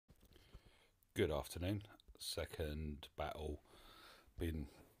Good afternoon. Second battle. Been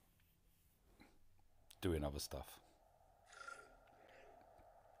doing other stuff.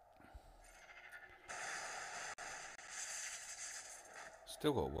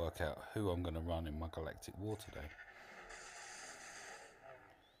 Still got to work out who I'm going to run in my galactic war today.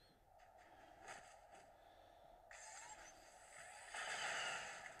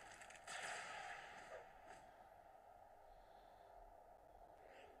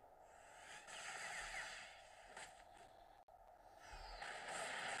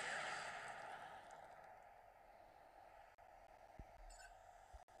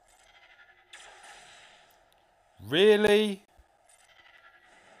 Really?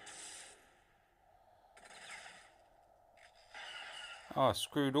 Oh, I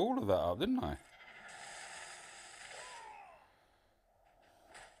screwed all of that up, didn't I?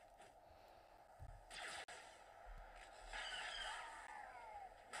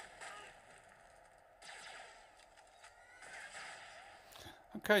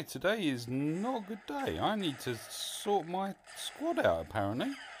 Okay, today is not a good day. I need to sort my squad out,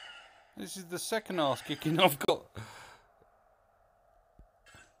 apparently. This is the second ass kicking I've got.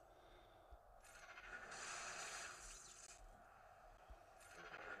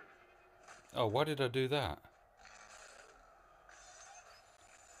 Oh, why did I do that?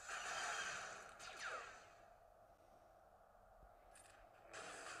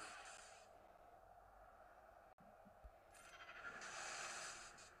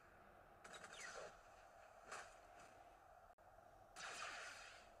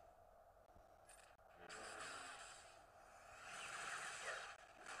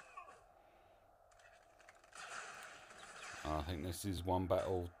 I think this is one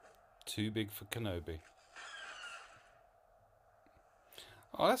battle too big for Kenobi.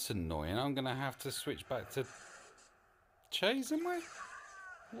 Oh, that's annoying. I'm going to have to switch back to Chase, am I?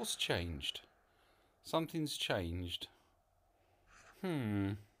 What's changed? Something's changed.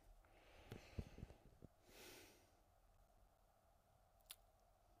 I'm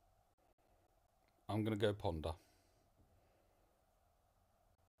going to go ponder.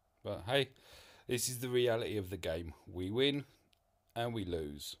 But hey, this is the reality of the game. We win and we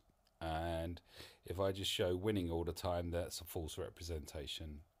lose. And if I just show winning all the time, that's a false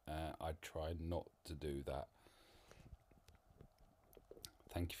representation. I try not to do that.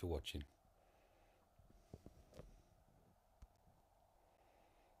 Thank you for watching.